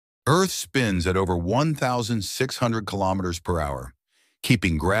Earth spins at over 1,600 kilometers per hour,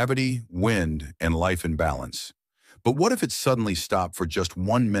 keeping gravity, wind, and life in balance. But what if it suddenly stopped for just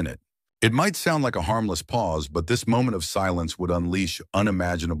 1 minute? It might sound like a harmless pause, but this moment of silence would unleash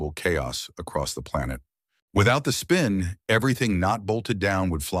unimaginable chaos across the planet. Without the spin, everything not bolted down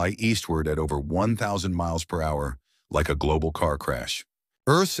would fly eastward at over 1,000 miles per hour, like a global car crash.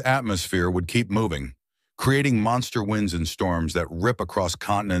 Earth's atmosphere would keep moving, creating monster winds and storms that rip across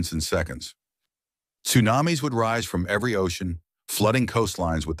continents in seconds. Tsunamis would rise from every ocean, flooding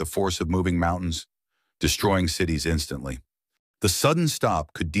coastlines with the force of moving mountains, destroying cities instantly. The sudden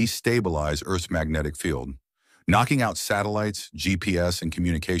stop could destabilize Earth's magnetic field, knocking out satellites, GPS, and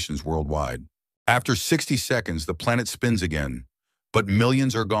communications worldwide. After 60 seconds, the planet spins again, but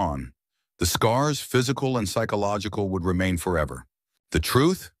millions are gone. The scars, physical and psychological, would remain forever. The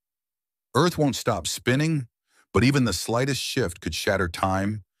truth? Earth won't stop spinning, but even the slightest shift could shatter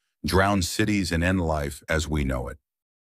time, drown cities, and end life as we know it.